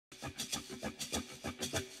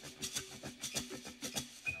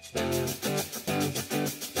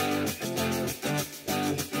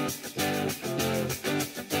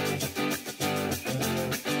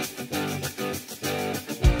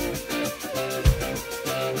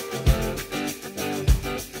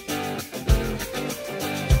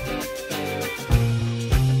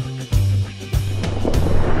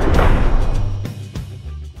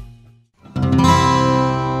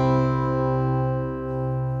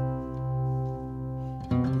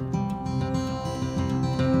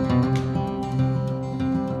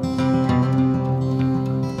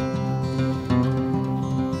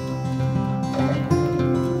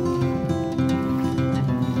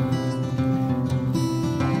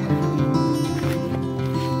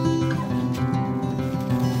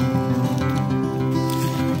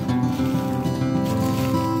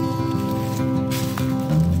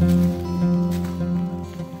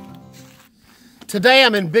Today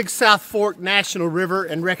I'm in Big South Fork National River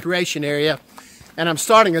and Recreation Area, and I'm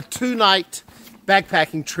starting a 2-night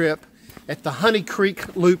backpacking trip at the Honey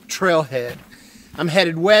Creek Loop trailhead. I'm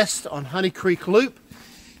headed west on Honey Creek Loop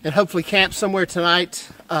and hopefully camp somewhere tonight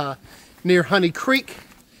near Honey Creek.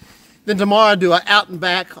 Then tomorrow I do an out and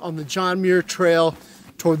back on the John Muir Trail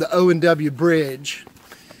toward the O&W Bridge.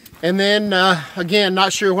 And then again,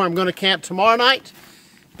 not sure where I'm going to camp tomorrow night,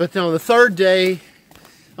 but then on the third day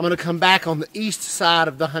I'm going to come back on the east side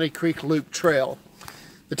of the Honey Creek Loop Trail.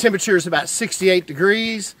 The temperature is about 68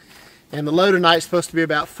 degrees and the low tonight is supposed to be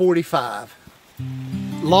about 45.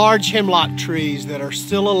 Large hemlock trees that are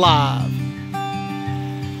still alive.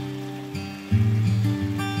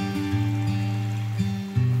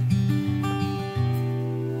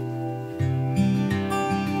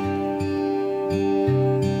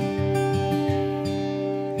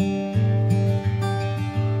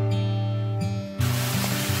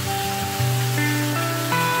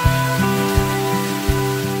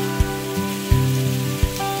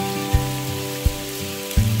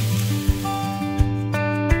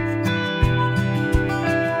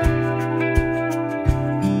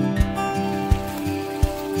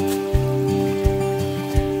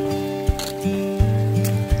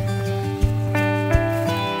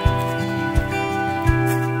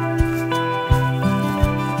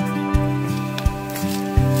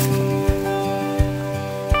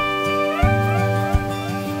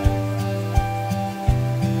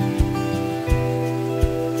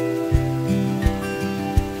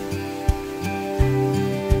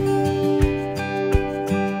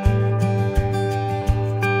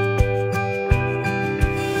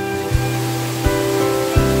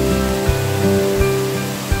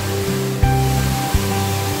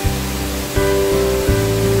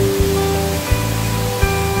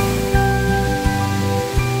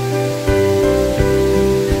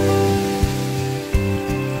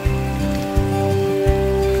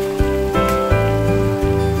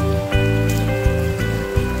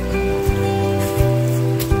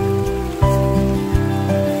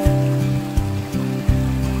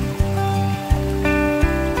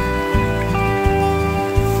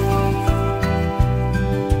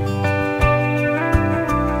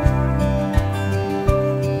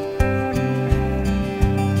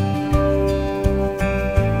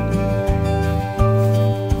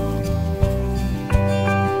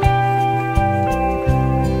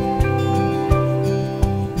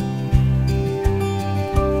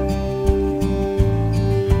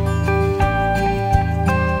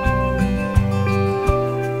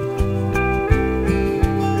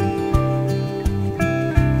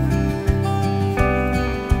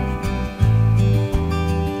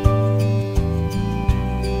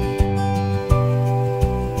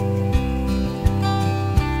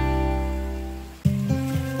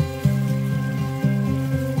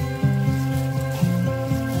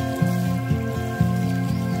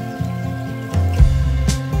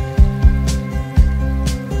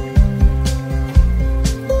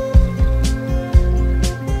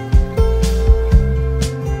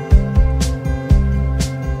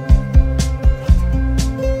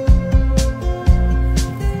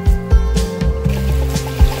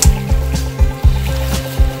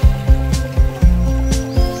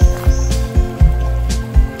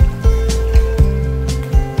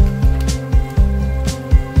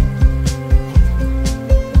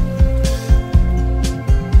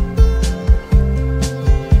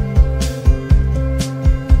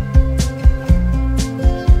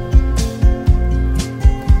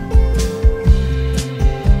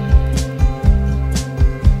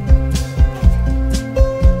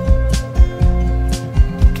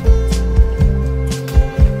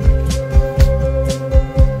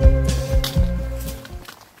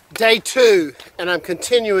 Day 2 and I'm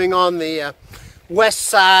continuing on the west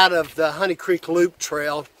side of the Honey Creek Loop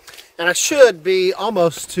Trail, and I should be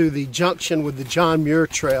almost to the junction with the John Muir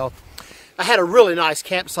Trail. I had a really nice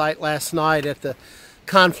campsite last night at the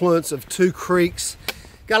confluence of two creeks.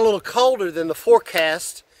 Got a little colder than the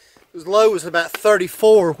forecast. The low was about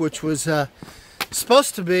 34, which was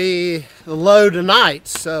supposed to be the low tonight,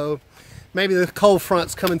 so maybe the cold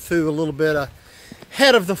front's coming through a little bit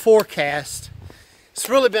ahead of the forecast. It's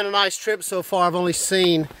really been a nice trip so far. I've only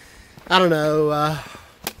seen, I don't know,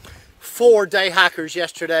 4 day hikers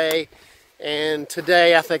yesterday, and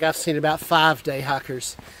today I think I've seen about 5 day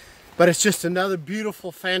hikers. But it's just another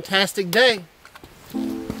beautiful, fantastic day.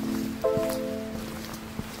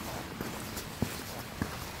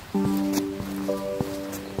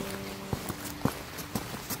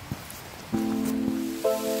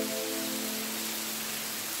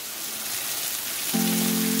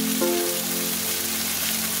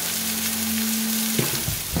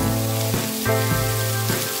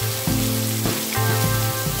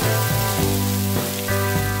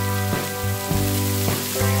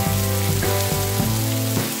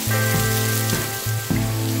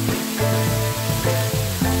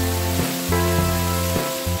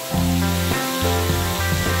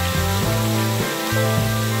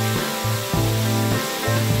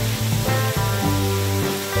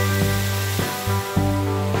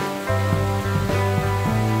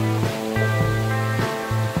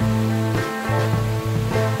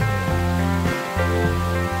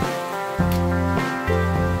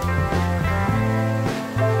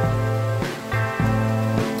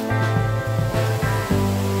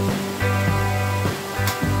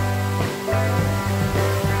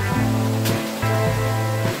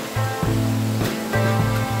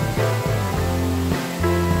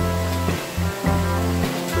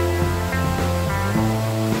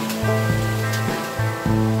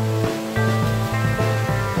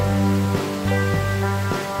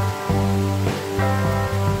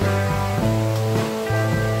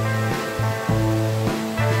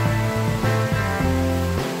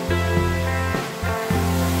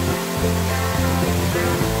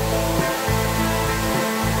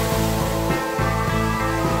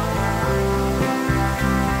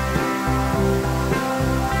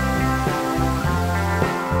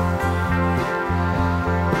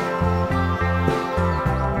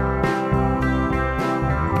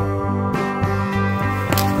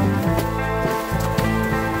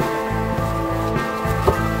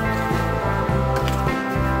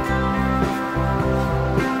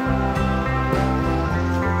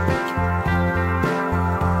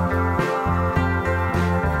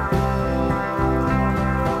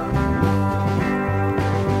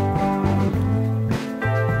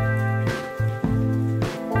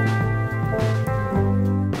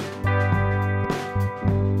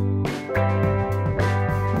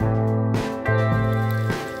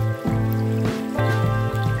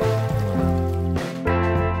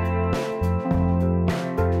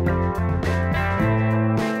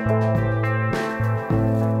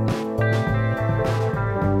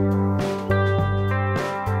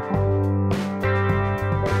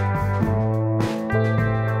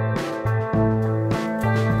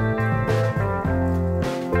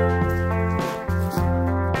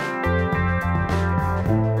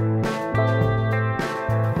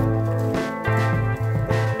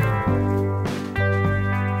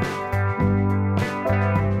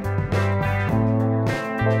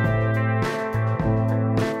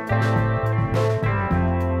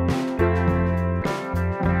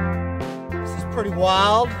 Pretty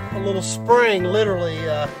wild, a little spring literally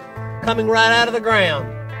coming right out of the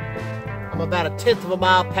ground. I'm about 1/10 of a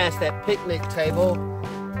mile past that picnic table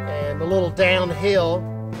and a little downhill.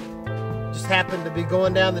 Just happened to be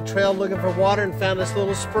going down the trail looking for water and found this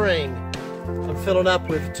little spring. I'm filling up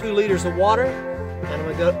with 2 liters of water, and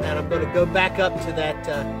I'm going to go back up to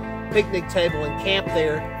that picnic table and camp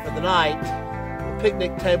there for the night. The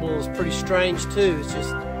picnic table is pretty strange too. It's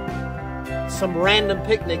just some random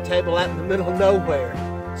picnic table out in the middle of nowhere.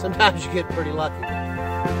 Sometimes you get pretty lucky.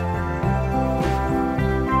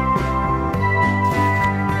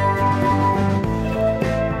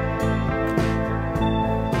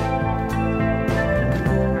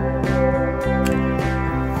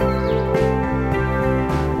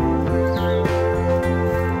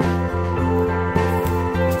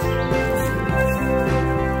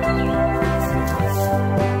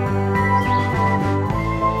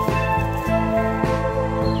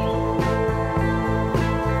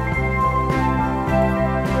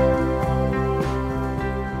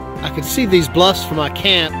 I could see these bluffs from my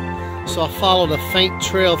camp, so I followed a faint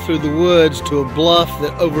trail through the woods to a bluff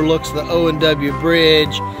that overlooks the O&W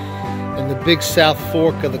Bridge, and the Big South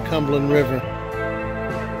Fork of the Cumberland River.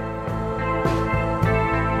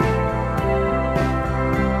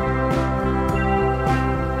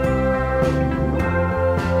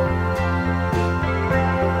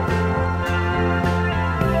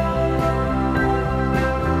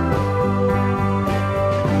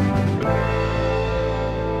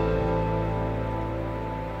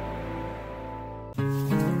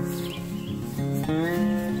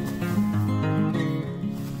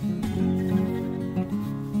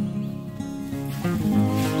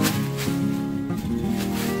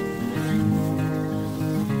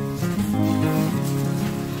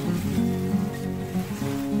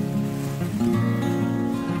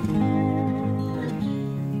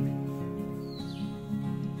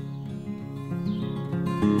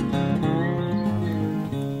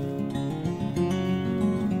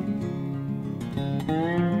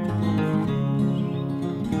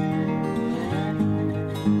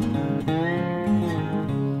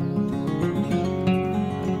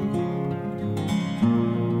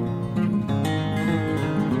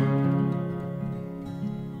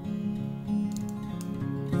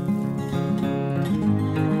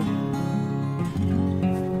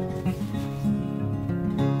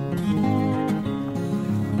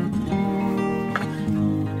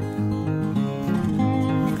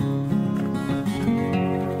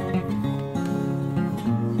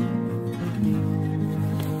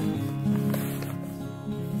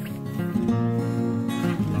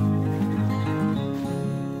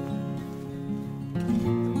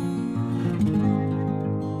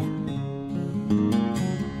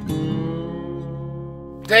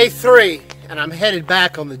 Day 3, and I'm headed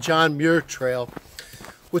back on the John Muir Trail,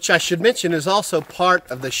 which I should mention is also part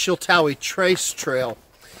of the Shiltawi Trace Trail.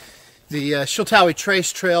 The Shiltawi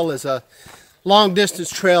Trace Trail is a long-distance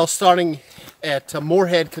trail starting at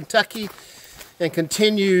Moorhead, Kentucky, and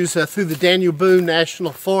continues through the Daniel Boone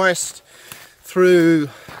National Forest, through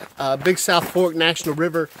Big South Fork National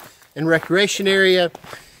River and Recreation Area,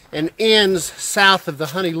 and ends south of the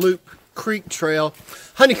Honey Creek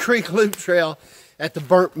Loop Trail at the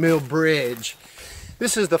Burnt Mill Bridge.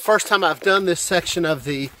 This is the first time I've done this section of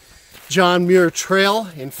the John Muir Trail.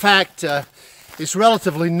 In fact, it's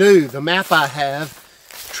relatively new. The map I have,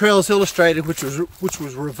 Trails Illustrated, which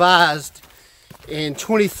was revised in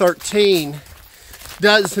 2013,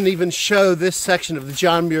 doesn't even show this section of the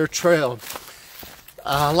John Muir Trail.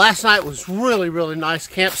 Last night was really nice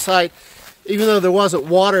campsite. Even though there wasn't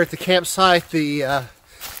water at the campsite, the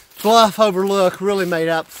bluff overlook really made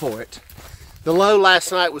up for it. The low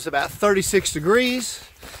last night was about 36 degrees,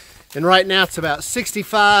 and right now it's about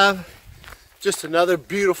 65. Just another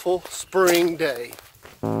beautiful spring day.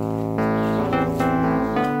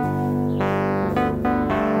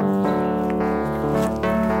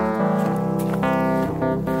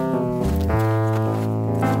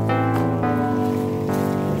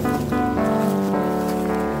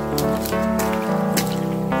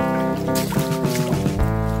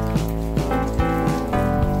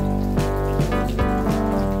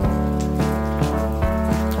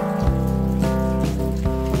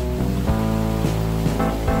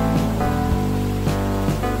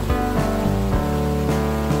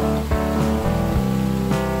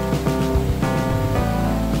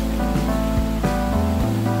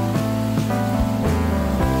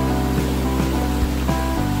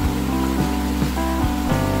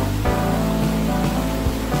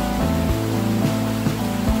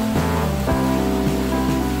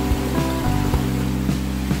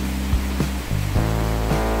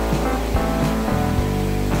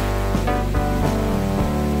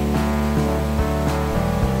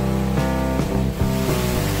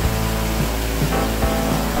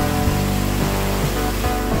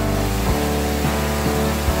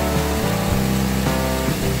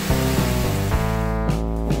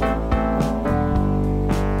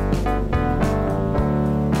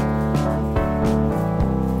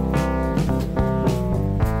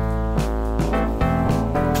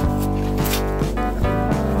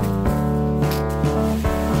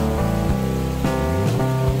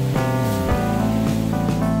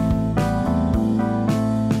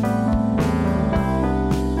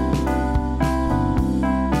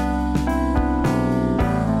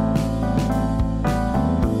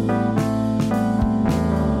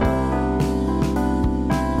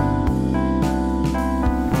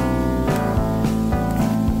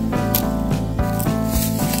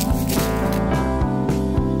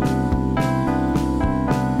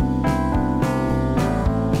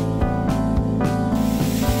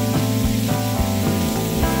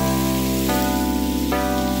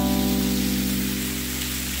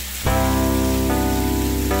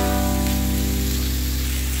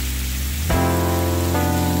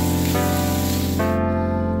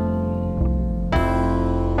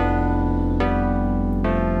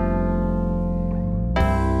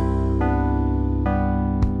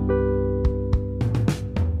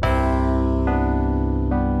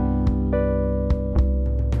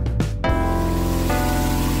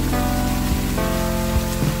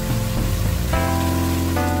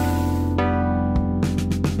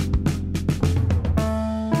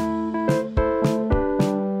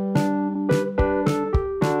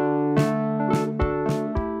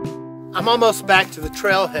 I'm almost back to the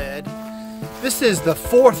trailhead. This is the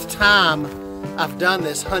 4th time I've done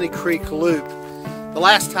this Honey Creek Loop. The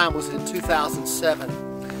last time was in 2007.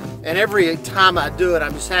 And every time I do it,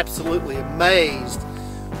 I'm just absolutely amazed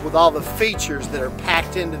with all the features that are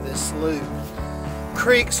packed into this loop.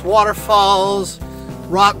 Creeks, waterfalls,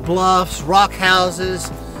 rock bluffs, rock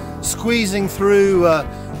houses, squeezing through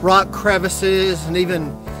rock crevices, and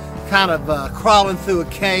even kind of crawling through a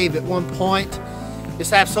cave at one point.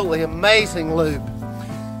 It's absolutely amazing loop,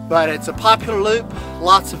 but it's a popular loop.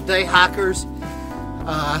 Lots of day hikers.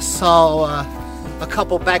 I saw a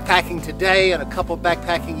couple backpacking today and a couple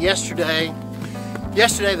backpacking yesterday.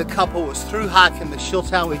 Yesterday the couple was through hiking the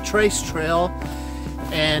John Muir Trail,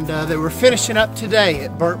 and they were finishing up today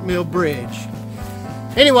at Burnt Mill Bridge.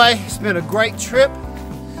 Anyway, it's been a great trip.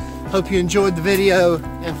 Hope you enjoyed the video,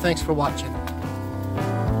 and thanks for watching.